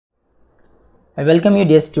I welcome you,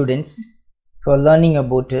 dear students, for learning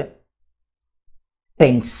about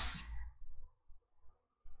tense.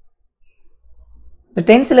 The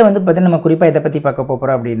tense la vandu pathina nama kuripa edha pathi paaka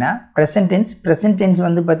popora appadina present tense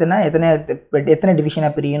vandu pathina ethana division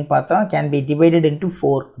ah piriyum paathom can be divided into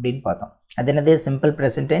 4 appdin paathom. Adenadhe simple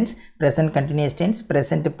present tense, present continuous tense,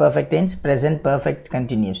 present perfect tense, present perfect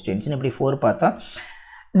continuous tense nu ipdi 4 paathom.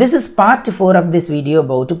 This is part 4 of this video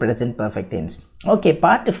about present perfect tense. Okay,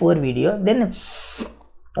 part 4 video. Then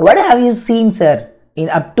what have you seen, sir, in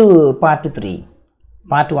up to part 3?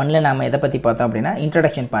 Part 1 la nama edha pathi paathom appadina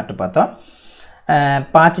introduction part paathom.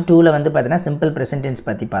 Part 2 la vandu pathina simple present tense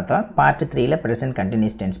pathi paathom. Part 3 la present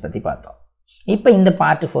continuous tense pathi paathom. Ipo இந்த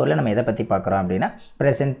part 4 la nama edha pathi paakrom appadina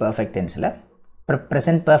present perfect tense la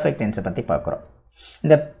present perfect tense pathi paakrom.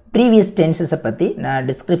 இந்த previous tenses பத்தி நான்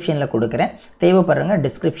descriptionல கொடுக்கிறேன். தேவைப்படுறவங்க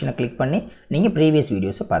descriptionல click பண்ணி நீங்க previous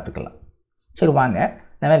videos பார்த்துக்கலாம். சரி வாங்க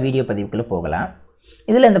நம்ம வீடியோ பதிவுக்குள்ள போகலாம்.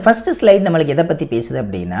 இதுல இந்த first slide நமக்கு எதை பத்தி பேசுது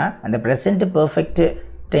அப்படினா அந்த present perfect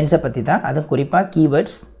tense பத்தி தான். அது குறிப்பா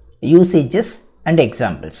keywords, usages and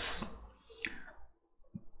examples.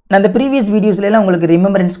 நான் இந்த previous videosல எல்லாம் உங்களுக்கு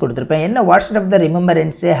remembrance கொடுத்திருப்பேன். என்ன what sort of the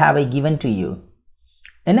remembrance have I given to you?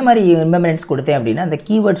 என்ன மாதிரி remembrance கொடுத்தேன் அப்படினா அந்த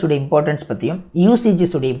keywords உடைய importance பத்தியும்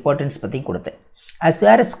usages உடைய importance பத்தியும் கொடுத்தேன். As you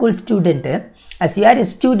are a school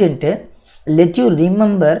student, let you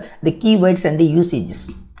remember the keywords and the usages.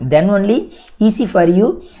 Then only easy for you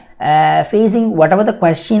facing whatever the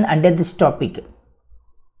question under this topic.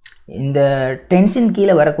 இந்த tension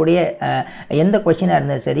கீழ வரக்கூடிய எந்த question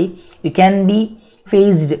இருந்தாலும் சரி you can be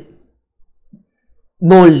faced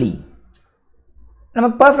boldly. நம்ம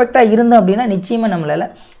பெர்ஃபெக்ட்டா இருந்தோம் அப்படினா நிச்சயமா நம்மளால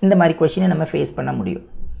இந்த மாதிரி क्वेश्चन நம்ம ஃபேஸ் பண்ண முடியும்.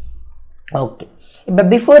 ஓகே, இப்போ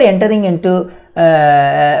before entering into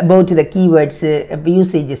about the keywords,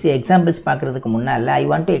 usages, examples பார்க்கிறதுக்கு முன்னால I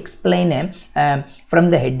want to explain from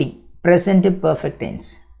the heading present perfect tense.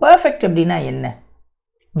 Perfect அப்படினா என்ன?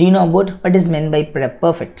 Do you know about what is meant by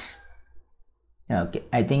perfect? Okay,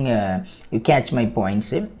 I think you catch my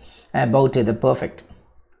points about the perfect.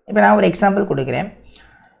 இப்போ நான் ஒரு example கொடுக்கிறேன்.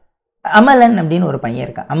 Amalan அப்படினு ஒரு பையன்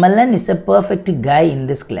இருக்கான். Amalan is a perfect guy in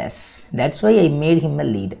this class. That's why I made him a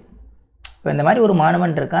lead. இப்போ இந்த மாதிரி ஒரு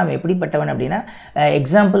மாணவன் இருக்கான். அவன் எப்படிப்பட்டவன் அப்படினா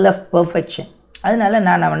எக்ஸாம்பிள் ஆஃப் பெர்ஃபெக்ஷன். அதனால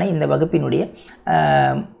நான் அவனை இந்த வகுப்பினுடைய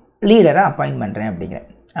லீடரா அப்பாயின்ட் பண்றேன் அப்படிங்கறேன்.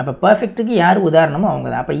 அப்ப பெர்ஃபெக்ட்டுக்கு யார் உதாரணமோ அவங்க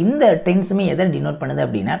தான். அப்ப இந்த டென்ஸ்மே எதை டினோட் பண்ணுது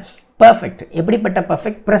அப்படினா பெர்ஃபெக்ட். எப்படிப்பட்ட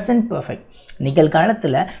பெர்ஃபெக்ட்? Present perfect.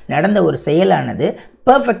 நிகழ்காலத்துல நடந்த ஒரு செயலானது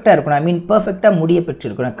பெர்ஃபெக்ட்டா இருக்கணும். ஐ மீன் பெர்ஃபெக்ட்டா முடிய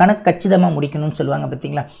பெற்றிருக்கணும். கணக்கு கச்சிதமா முடிக்கணும்னு சொல்லுவாங்க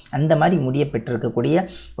பாத்தீங்களா? அந்த மாதிரி முடிய பெற்றிருக்க கூடிய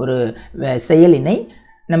ஒரு செயலினை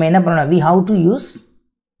நம்ம என்ன பண்ணணும்? we have to use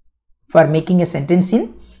for making a sentence in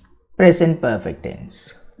present perfect tense.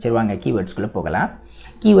 சரி வாங்க keywords குள்ள போகலாம்.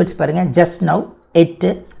 keywords பாருங்க. just now, yet,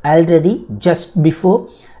 already, just before,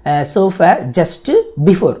 so far, just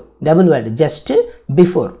before. Double word, just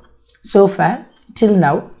before, so far, till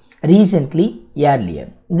now, recently, earlier.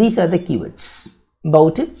 These are the keywords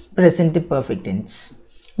about present perfect tense.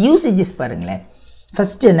 Usages பாருங்களே.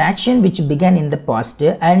 First, an action which began in the past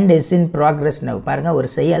and is in progress now. பாருங்க, ஒரு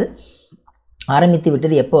செயல் ஆரம்பித்து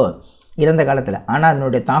விட்டது எப்போ? இறந்த காலத்துல. ஆனா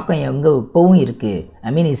அதனுடைய தாக்கம் எங்க இப்பவும் இருக்கு.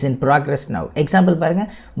 I mean is in progress now. Example பாருங்க.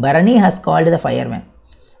 Barani has called the fireman.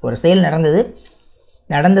 ஒரு செயல்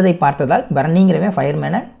நடந்ததை பார்த்ததால் பரணிங்கிறவன்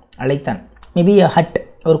ஃபயர்மேனை அழைத்தான். மேபி ஹட்,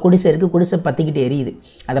 ஒரு குடிசை இருக்கு, குடிசை பத்திக்கிட்டு எரியுது.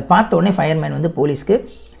 அதை பார்த்த உடனே ஃபயர்மேன் வந்து போலீஸ்க்கு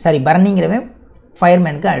பரணிங்கிறவன்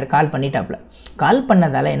ஃபயர்மேனுக்கு கால் பண்ணிட்டாப்ல. கால்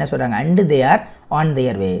பண்ணதால என்ன சொல்றாங்க? And they are on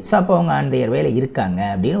their way. So அப்போ அவங்க ஆன் தேர் வேல இருக்காங்க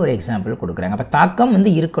அப்படின்னு ஒரு எக்ஸாம்பிள் கொடுக்குறாங்க. அப்போ தாக்கம்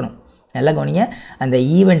வந்து இருக்கணும். நல்லா கவனிங்க. அந்த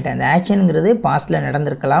ஈவெண்ட், அந்த ஆக்ஷனுங்கிறது பாஸ்டில்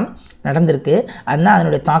நடந்திருக்கு. அதனால்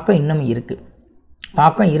அதனுடைய தாக்கம் இன்னும் இருக்குது.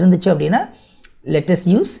 தாக்கம் இருந்துச்சு அப்படின்னா let us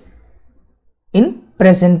use in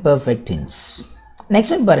present perfect tense.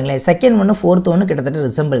 Next one பாருங்களேன். செகண்ட் ஒன்று ஃபோர்த் ஒன்று கிட்டத்தட்ட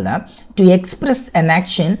ரிசம்பிள் தான். To express an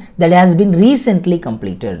action that has been recently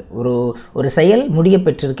completed. ஒரு செயல் முடிய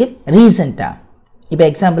பெற்றிருக்கு ரீசெண்டாக. இப்போ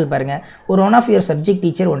எக்ஸாம்பிள் பாருங்கள். ஒரு one of your subject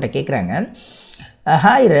teacher உன்ட்ட கேட்குறாங்க,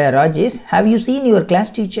 hi Rajesh, have you seen your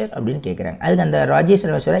class teacher அப்படின்னு கேட்குறாங்க. அதுக்கு அந்த ராஜேஷ்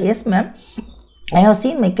சொல்கிறார், yes ma'am, I have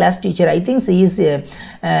seen my class teacher. I think she is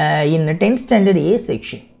in 10th standard A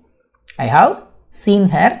section. I have seen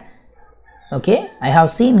her. Okay, I have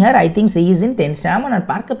seen her. I think she is in 10th standard. நான்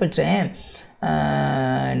பார்க்க பெற்றேன்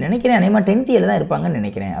நினைக்கிறேன். அநேகமாக 10th இயர்ல தான் இருப்பாங்கன்னு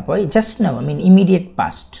நினைக்கிறேன். அப்போ just now, I mean immediate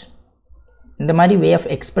past. இந்த மாதிரி வே ஆஃப்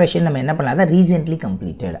எக்ஸ்பிரஷன் நம்ம என்ன பண்ணலாம்? அதான் ரீசென்ட்லி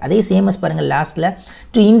கம்ப்ளீட்டட். அதே சேமஸ் பாருங்கள் லாஸ்ட்டில்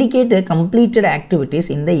to indicate completed activities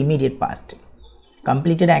in the immediate past.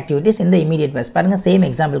 completed activities in the immediate past. பாருங்க சேம்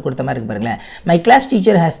எக்ஸாம்பிள் கொடுத்த மாதிரி இருக்கு பாருங்களேன். My class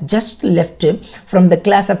teacher has just left from the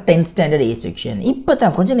class of 10th standard A section. இப்போ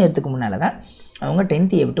தான் கொஞ்ச நேரத்துக்கு முன்னால தான் அவங்க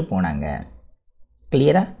 10th விட்டு போனாங்க.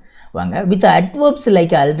 கிளியரா? வாங்க. With adverbs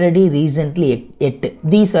like already, recently, yet.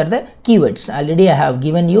 These are the keywords. Already I have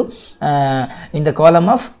given you in the column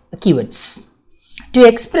of keywords. To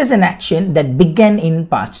express an action that began in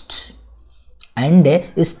past and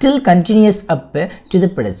is still continuous up to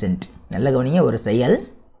the present. நல்ல கவனிங்க, ஒரு செயல்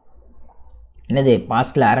என்னது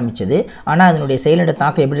பாஸ்ட்டில் ஆரம்பித்தது, ஆனால் அதனுடைய செயலோட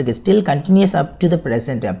தாக்கம் எப்படி இருக்குது, still continuous up to the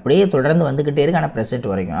present, அப்படியே தொடர்ந்து வந்துக்கிட்டே இருக்குது, ஆனால் ப்ரெசென்ட்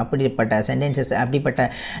வரைக்கும். அப்படிப்பட்ட சென்டென்சஸ், அப்படிப்பட்ட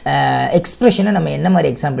எக்ஸ்ப்ரெஷனை நம்ம என்ன மாதிரி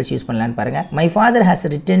எக்ஸாம்பிள்ஸ் யூஸ் பண்ணலான்னு பாருங்கள். My father has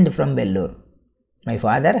returned from Vellore. My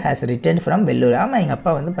father has return from Vellore. ஆமாம், எங்கள்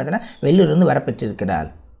அப்பா வந்து பார்த்தீங்கன்னா வெல்லூர்லேருந்து வரப்பெற்றிருக்கிறார்.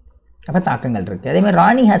 அப்போ தாக்கங்கள் இருக்குது. அதேமாதிரி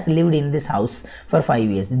ராணி has lived in this house for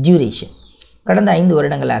 5 years. Duration, கடந்த 5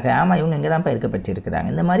 வருடங்களாக. ஆமாம், இவங்க இங்கே தான் இருக்கப்பட்டிருக்கிறாங்க.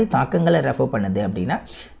 இந்த மாதிரி தாக்கங்களை ரெஃபர் பண்ணுது அப்படின்னா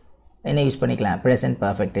என்ன யூஸ் பண்ணிக்கலாம், ப்ரெசென்ட்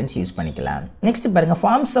பர்ஃபெக்ட் டென்ஸ் யூஸ் பண்ணிக்கலாம். நெக்ஸ்ட் பாருங்கள்,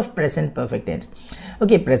 forms of present perfect tense.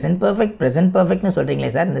 Okay, present பர்ஃபெக்ட்னு சொல்கிறீங்களே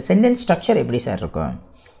சார், இந்த சென்டென்ஸ் ஸ்ட்ரக்சர் எப்படி சார் இருக்கும்?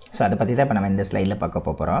 ஸோ அதை பற்றி தான் இப்போ நம்ம இந்த ஸ்லைடில் பார்க்க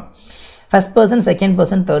போகிறோம். First person, second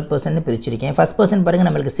person, third person பிரிச்சிருக்கேன். First person பாருங்கள்,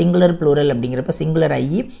 நம்மளுக்கு சிங்குலர் ப்ளூரல் அப்படிங்கிறப்ப சிங்குலர் ஐ,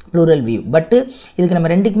 ப்ளூரல் வியூ. பட்டு இதுக்கு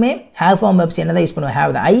நம்ம ரெண்டுக்குமே ஹேவ் ஃபார்ம் வெப்ஸ் என்ன தான் யூஸ் பண்ணுவோம்,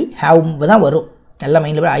 ஹேவ். ஐ ஹேவ் தான் வரும், நல்லா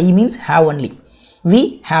மைண்டில். I means have only. We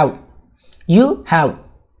have, you have,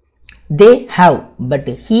 they have, but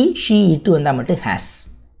he, she, it வந்தால் மட்டும் has.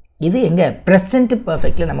 இது எங்கள் ப்ரெசென்ட்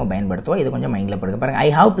பர்ஃபெக்டில் நம்ம பயன்படுத்துவோம். இது கொஞ்சம் மைண்டில் போடுங்க. பாருங்கள், I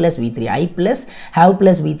have plus V3, I plus have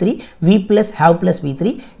plus V3, we plus have plus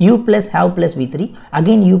V3, you plus have plus V3,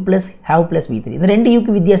 again you plus have plus V3. இந்த ரெண்டு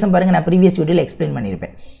யூக்கு வித்தியாசம் பாருங்கள், நான் ப்ரீவியஸ் வீடியோவில் எக்ஸ்பிளைன்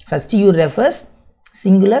பண்ணியிருப்பேன். First you refers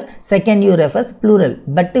singular, second you refers plural,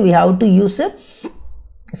 but we have to use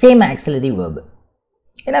same auxiliary verb.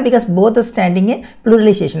 ஏன்னா because both standing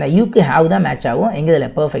pluralisation தான். யூக்கு have தான் மேட்ச் ஆகும். எங்கள்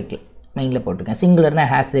இதில் பர்ஃபெக்டில் மைண்டில் போட்டிருக்கேன். சிங்குலர்னா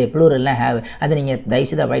ஹேஸ், ப்ளூரல்னா ஹேவ். அதை நீங்கள்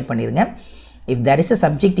தயவுசெய்து அவாய்ட் பண்ணிடுங்க. If there is a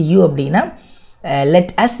subject you அப்படின்னா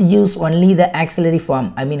let us use only the auxiliary form,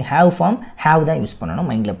 I mean have form, have தான் யூஸ் பண்ணணும்.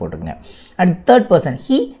 மைண்டில் போட்டுருங்க. And third person,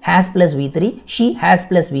 he has plus V3, she has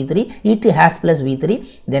plus V3, it has plus V3,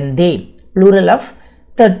 then they, plural of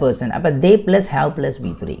third person. அப்போ தே plus have plus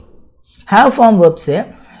V3. Have form வெர்ப்ஸு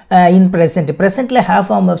in ப்ரெசென்ட்டில் have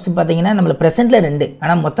form webs பார்த்தீங்கன்னா நம்மள ப்ரெசென்ட்டில் 2,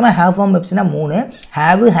 ஆனால் மொத்தமாக have form வெப்ஸ்னால் 3,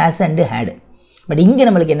 have, has and had. But இங்கே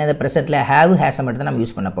நம்மளுக்கு என்னது, ப்ரெசென்ட்டில் have, ஹேஸை மட்டும் தான் நம்ம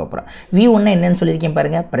யூஸ் பண்ண போகிறோம். V1 என்னன்னு சொல்லியிருக்கேன்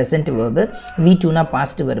பாருங்கள், present verb. V2னா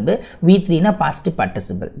past verb. V3னா past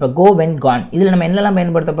participle. இப்போ கோ, வென், கான், இதில் நம்ம என்னெல்லாம்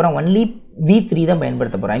பயன்படுத்த போகிறோம், ஒன்லி V3 தான்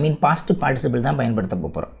பயன்படுத்த போகிறோம். ஐ மீன் பாஸ்ட் பார்ட்டிசிபிள் தான் பயன்படுத்த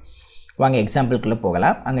போகிறோம். வாங்க எக்ஸாம்பிள்குள்ளே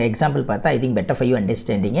போகலாம். அங்கே எக்ஸாம்பிள் பார்த்தா I think better for you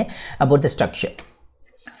understanding about the structure.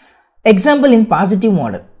 Example in positive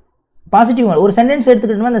model. Positive model ஒரு சென்டென்ஸ்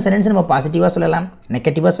எடுத்துக்கிட்டோம்னா அந்த சென்டென்ஸ் நம்ம பாசிட்டிவாக சொல்லலாம்,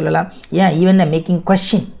 நெகட்டிவாக சொல்லலாம், ஏன் ஈவன் மேக்கிங்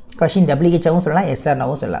கொஷின் WHஆகவும் சொல்லலாம்,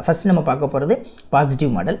 SRனாகவும் சொல்லலாம். ஃபஸ்ட் நம்ம பார்க்க போகிறது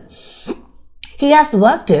positive model. He has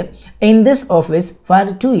worked in this office for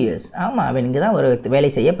 2 years. ஆமாம், அவன் இங்கே தான் ஒரு வேலை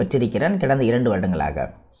செய்ய பெற்றிருக்கிறான் கடந்த 2 வருடங்களாக.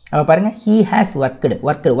 அவன் பாருங்கள், he has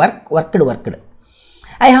worked.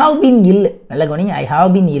 I have been ill. நல்ல கவனிங்க, I have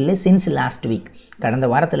been ill since last week. கடந்த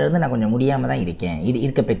வாரத்திலிருந்து நான் கொஞ்சம் முடியாமல் தான்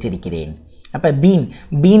இருக்க பெற்றிருக்கிறேன். அப்போ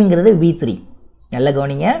பீனுங்கிறது V3. நல்ல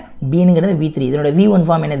கவனிங்க, பீனுங்கிறது V3. இதனோட V1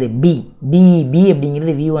 ஃபார்ம் என்னது, பி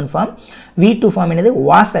அப்படிங்கிறது V1 ஃபார்ம். V2 ஃபார்ம் என்னது,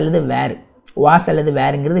 வாஸ் அல்லது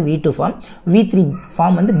வேறுங்கிறது V2 ஃபார்ம். V3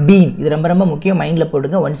 ஃபார்ம் வந்து பீன். இது ரொம்ப ரொம்ப முக்கியம், மைண்டில்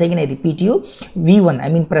போட்டுங்க. Once again I repeat you, V1 I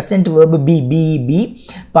mean present verb B,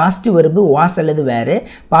 past verb was அல்லது வேறு,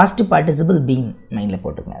 பாஸ்ட் பார்ட்டிசிபிள் பீன். மைண்டில்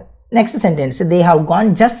போட்டுங்க. Next sentence, they have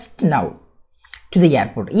can just now to the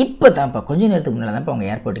airport. இப்போ தான்ப்பா, கொஞ்சம் நேரத்துக்கு முன்னால் தான்ப்பா அவங்க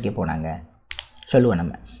ஏர்போர்ட்டுக்கே போனாங்க சொல்லுவோம்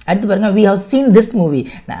நம்ம. அடுத்து பாருங்கள், we have seen this movie.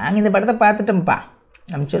 நாங்கள் இந்த படத்தை பார்த்துட்டோம்ப்பா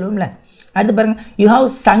நம்ம சொல்லுவோம்ல. அடுத்து பாருங்கள், யூ ஹவ்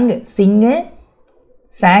சங்கு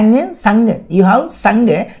யூ ஹவ்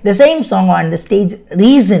சங்கு the same song on the stage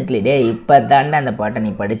recently. டே இப்போ தாண்டா அந்த பாட்டை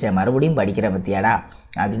நீ படித்த, மறுபடியும் படிக்கிற பற்றியாடா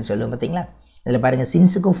அப்படின்னு சொல்லுவோம். பார்த்தீங்களா, இதில் பாருங்கள்,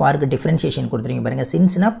 சின்ஸுக்கும் ஃபாருக்கு டிஃப்ரென்ஷியேஷன் கொடுத்துருங்க பாருங்கள்.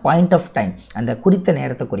 சின்ஸ்னா பாயிண்ட் ஆஃப் டைம், அந்த குறித்த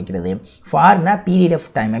நேரத்தை குறிக்கிறது. ஃபார்னா period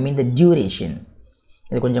of time, I mean the duration.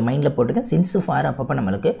 இது கொஞ்சம் மைண்டில் போட்டுக்க. சின்ஸு ஃபார் அப்பப்போ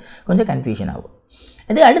நம்மளுக்கு கொஞ்சம் கன்ஃபியூஷன் ஆகும்.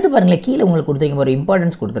 இது அடுத்து பாருங்களேன், கீழே உங்களுக்கு கொடுத்துருக்கீங்க ஒரு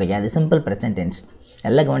இம்பார்ட்டன்ஸ் கொடுத்துருக்கேன், அது சிம்பிள் ப்ரெசென்ட் டென்ஸ்.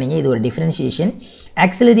 நல்லா கவனிங்க, இது ஒரு differentiation.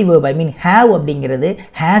 Auxiliary verb I mean have அப்படிங்கிறது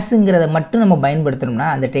ஹேஸுங்கிறத மட்டும் நம்ம பயன்படுத்தணும்னா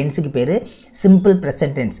அந்த டென்ஸுக்கு பேர் சிம்பிள்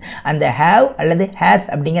ப்ரெசென்ட் டென்ஸ். அந்த ஹேவ் அல்லது ஹேஸ்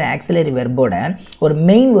அப்படிங்கிற ஆக்சிலரி வெர்போட ஒரு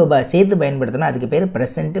மெயின் வேர்பாக சேர்த்து பயன்படுத்தணும், அதுக்கு பேர்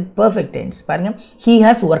ப்ரெசென்ட் பர்ஃபெக்ட் டென்ஸ். பாருங்கள், ஹீ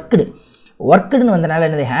ஹாஸ் ஒர்க்குடுன்னு வந்தனால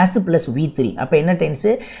என்னது, ஹேஸ் ப்ளஸ் V3. அப்போ என்ன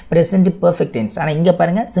டென்ஸு, ப்ரெசென்ட் பர்ஃபெக்ட் டென்ஸ். ஆனால் இங்கே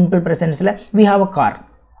பாருங்கள், simple ப்ரெசென்ட்ஸில் we have a car,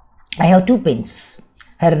 I have 2 pens,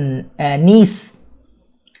 her niece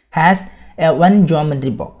has 1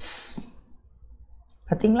 geometry box.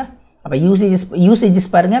 பார்த்தீங்களா, அப்போ யூசேஜஸ்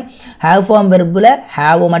பாருங்கள். ஹேவ் ஃபார்ம் வெர்பில்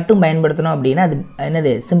ஹேவ் மட்டும் பயன்படுத்தணும் அப்படின்னா அது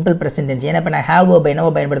என்னது, சிம்பிள் ப்ரெசென்ட் டென்ஸ். ஏன்னா இப்போ நான் ஹேவ் வெர்ப்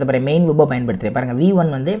என்னவோ பயன்படுத்த போகிறேன், மெயின் வெர்போ பயன்படுத்துகிறேன். பாருங்கள்,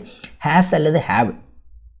 V1 வந்து ஹேஸ் அல்லது ஹேவ்,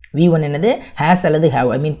 V1 என்னது has அல்லது have.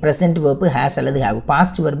 I mean present verb has அல்லது have.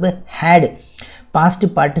 Past verb had. Past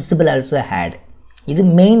participle also had. இது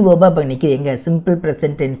main verb அப்ப நிக்குது எங்க simple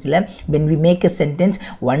present tenseல when we make a sentence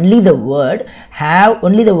only the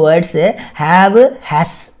words have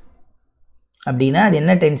has அப்படினா அது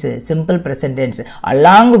என்ன tense simple present tense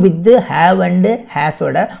along with the have and has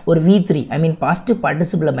ஓட ஒரு V3 I mean past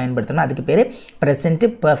participle பயன்படுத்தணும் அதுக்கு பேரு present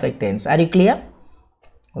perfect tense. Are you clear?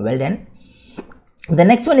 Well done. The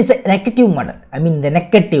next one is a negative model. I mean the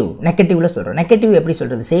negative ல சொல்றோம். Negative எப்படி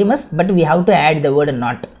சொல்றது same as but we have to add the word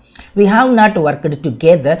not. We have not worked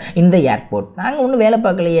together in the airport. நாங்க ஒன்னும் வேலை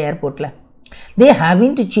பார்க்கலையே ஏர்போர்ட்ல. They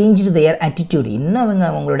haven't changed their attitude. இன்னும் அவங்க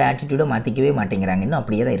அவங்களோட attitude மாத்திக்கவே மாட்டேங்கறாங்க. இன்னும்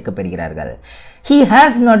அப்படியே தான் இருக்க பெறுகிறார்கள். He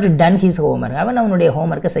has not done his homework. அவனுடைய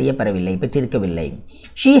homework செய்யப்படவில்லை பெற்றிருக்கவில்லை.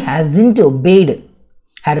 She hasn't obeyed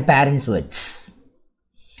her parents' words.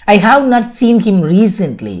 I have not seen him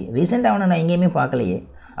recently. Recent அவனை நான் எங்கேயுமே பார்க்கலையே.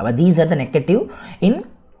 அவ these are the negative in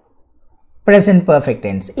present perfect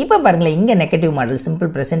tense. இப்போ பாருங்களேன் இங்க negative model simple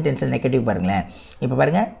present tense negative பாருங்களேன். இப்போ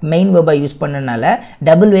பாருங்க main verb யூஸ் பண்ணனால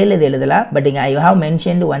double way ல இது எழுதலாம் but I have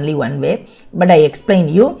mentioned only one way but I explain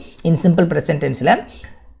you in simple present tense ல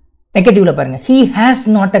negative ல பாருங்க he has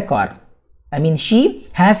not a car. I mean she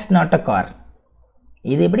has not a car.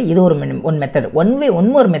 இது எப்படி இது ஒரு method one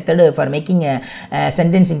more method for making a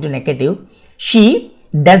sentence into negative. She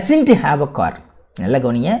doesn't have a car. நல்ல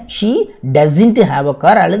கவனிங்க she doesn't have a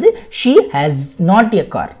car அல்லது she has not a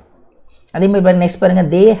car. அதே மாதிரி பாருங்க நெக்ஸ்ட் பாருங்க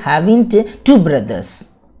they haven't two brothers.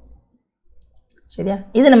 சரியா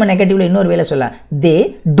இது நம்ம நெகட்டிவ்ல இன்னொரு வேளை சொல்லலாம் they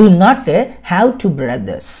do not have two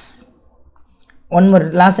brothers. one more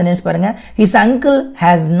last sentence பாருங்க his uncle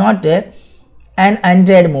has not an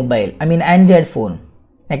Android mobile. I mean Android phone.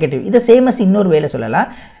 Negative இது same as இன்னொரு வேளை சொல்லலாம்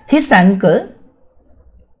his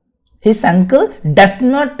uncle does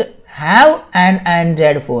not have an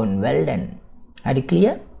Android phone. Well done. Are you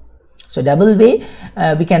clear? So double way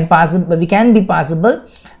we can be possible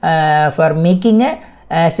for making a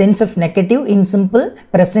sense of negative in simple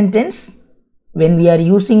present tense when we are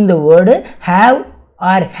using the word have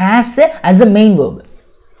or has as a main verb.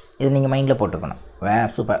 இது நீங்க மைண்ட்ல போட்டுக்கணும்.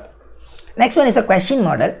 Super. Next one is a question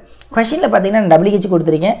model. Questionல பாத்தீங்கன்னா WH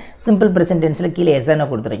கொடுத்திருக்கேன் simple present tenseல கீழ yes or no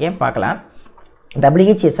கொடுத்திருக்கேன் பார்க்கலாம்.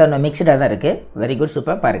 WH yes or no mixed ஆ தான் இருக்கு. Very good,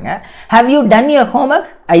 super. பாருங்க. Have you done your homework?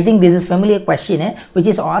 I think this is familiar question which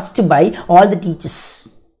is asked by all the teachers.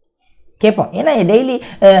 கேப்போம். ஏன்னா daily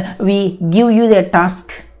we give you the task.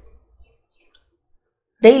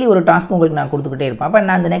 Daily ஒரு task உங்களுக்கு நான் கொடுத்துக்கிட்டே இருப்பேன். அப்ப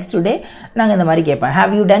நான் the next day நாங்க இந்த மாதிரி கேட்பேன்.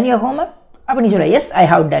 Have you done your homework? அப்ப நீ சொல்ல yes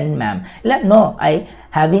I have done ma'am. இல்ல no I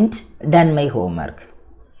haven't done my homework.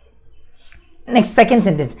 Next second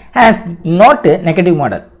sentence has not negative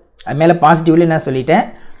model. மேல பாசிட்டிவ்ல நான் சொல்லிட்டேன்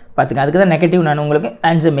பாத்துங்க அதுக்கு தான் நெகட்டிவ் நான் உங்களுக்கு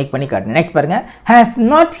ஆன்சர் மேக் பண்ணி காட்டுறேன். நெக்ஸ்ட் பாருங்க has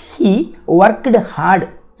not he worked hard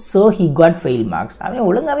so he got fail marks. அவன்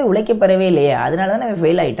ஒழுங்காவே உழைக்க பெறவே இல்லையே அதனால தான் அவன்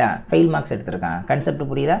ஃபெயில் ஆயிட்டான் ஃபெயில் மார்க்ஸ் எடுத்துட்டான். கான்செப்ட்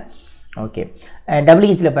புரியுதா? ஓகே.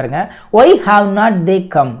 WH ல பாருங்க why have not they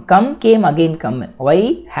came again why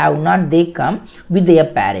have not they come with their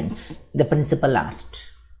parents the principal asked.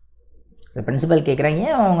 the principal கேக்குறாங்க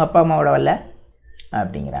அவங்க அப்பா அம்மாவோட வரல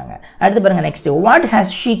அப்படிங்கறாங்க. அடுத்து பாருங்க next what has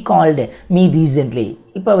she called me recently.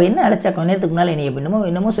 இப்போ என்ன அழைச்சா கொஞ்ச நேரத்துக்கு முன்னால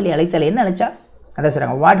என்னமோ சொல்லி அழைத்தால என்ன அழைச்சா அத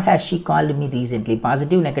சொல்றாங்க what has she called me recently.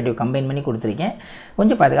 Positive negative combine பண்ணி கொடுத்திருக்கேன்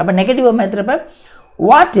கொஞ்சம் பாருங்க. அப்ப negative மேத்ரப்ப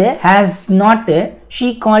what has not she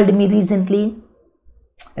called me recently.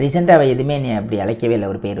 ரீசன்ட்டா எதுமே நீ அப்படி அழைக்கவே இல்ல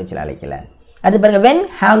ஒரு பேர் வச்சு அழைக்கல. அடுத்து பாருங்க when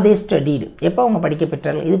have they studied. எப்போ அவங்க படிக்க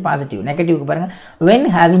பெற்றார்கள் இது பாசிட்டிவ். நெகட்டிவ்க்கு பாருங்க when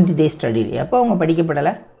haven't they studied. எப்போ அவங்க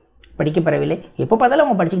படிக்கப்படல படிக்கப்படவில்லை எப்போ பார்த்தாலும்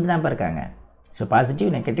அவங்க படிச்சிட்டு தான் இருக்காங்க. ஸோ பாசிட்டிவ்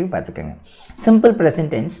நெகட்டிவ் பார்த்துக்கோங்க. சிம்பிள்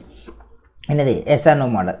ப்ரெசன்ட் டென்ஸ் என்னது S R no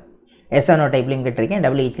model. S R no டைப்லையும் கேட்டிருக்கேன்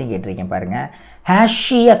WHலையும் கேட்டிருக்கேன் பாருங்க. Has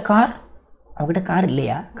she a car. அவகிட்ட கார்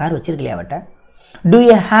இல்லையா கார் வச்சிருக்கலையா அவட்ட. To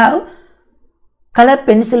you have colour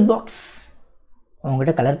pencil box.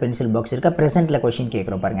 உங்ககிட்ட கலர் பென்சில் பாக்ஸ் இருக்கா ப்ரெசென்ட்டில் கொஷின்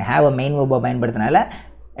கேட்குறோம் பாருங்க. ஹாவ் அ மெயின் வேர்பை பயன்படுத்தினால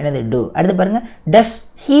என்னது டூ. அடுத்து பாருங்க does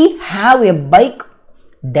he have a bike.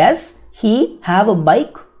 Does he have a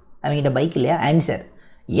bike. அவங்கிட்ட பைக் இல்லையா answer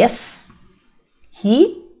S he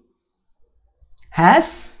has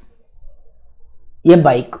a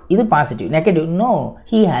bike. இது positive. Negative no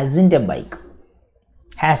he hasn't a bike.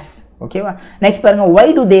 has ஓகேவா. நெக்ஸ்ட் பாருங்க why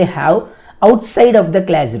do they have outside of the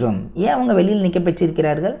classroom. ஏன் அவங்க வெளியில் நிக்க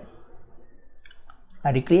பெற்றிருக்கிறார்கள்.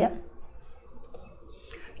 Are you clear?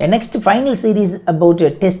 The next final series about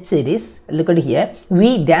a test series. Look at here.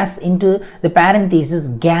 We dash into the parenthesis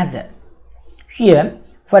gather. Here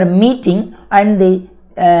for a meeting and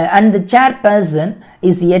the chairperson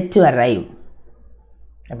is yet to arrive.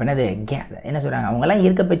 அப்போ என்னது gather என்ன சொல்கிறாங்க அவங்கெல்லாம்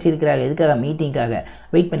இருக்க பெற்றிருக்கிறார்கள் எதுக்காக மீட்டிங்காக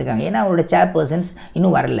wait பண்ணியிருக்காங்க ஏன்னா அவரோட சேர் பர்சன்ஸ்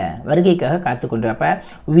இன்னும் வரல வருகைக்காக காத்துக்கொண்டு அப்போ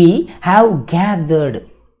we have gathered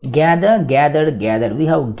we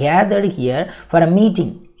have gathered here for a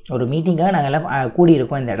meeting ஒரு மீட்டிங்காக நாங்கள் எல்லாம்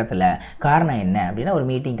கூடியிருக்கோம் இந்த இடத்துல காரணம் என்ன அப்படின்னா ஒரு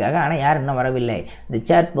மீட்டிங்காக ஆனால் யார் இன்னும் வரவில்லை the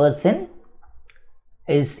chair person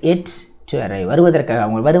is yet to arrive வருவதற்காக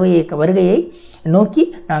அவங்க வருகையை நோக்கி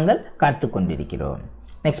நாங்கள் காத்து கொண்டிருக்கிறோம்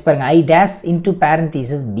நெக்ஸ்ட் பாருங்க I dash into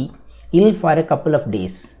parenthesis B ill for a couple of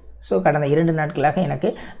days so கடந்த 2 நாட்களாக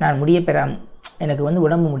எனக்கு வந்து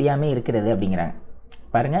உடம்பு முடியாமல் இருக்கிறது அப்படிங்கிறாங்க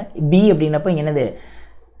பாருங்கள் B அப்படின்னப்போ என்னது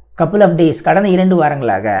couple of days கடந்த 2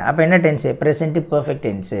 வாரங்களாக அப்போ என்ன tens present perfect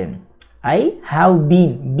tens I have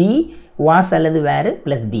been B was அல்லது வேறு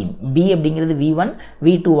ப்ளஸ் பீன் B அப்படிங்கிறது V1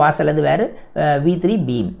 V2 வாஸ் அல்லது வேறு V3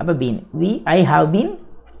 பீன் அப்போ been I have been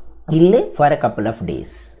ill for a couple of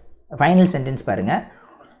days final sentence பாருங்கள்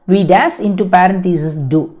we dash into parenthesis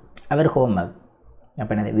do our homework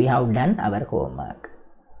அப்போ என்னது we have done our homework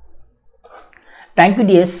thank you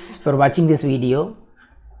dears for watching this video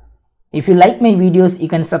if you like my videos you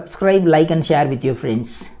can subscribe like and share with your friends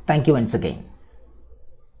thank you once again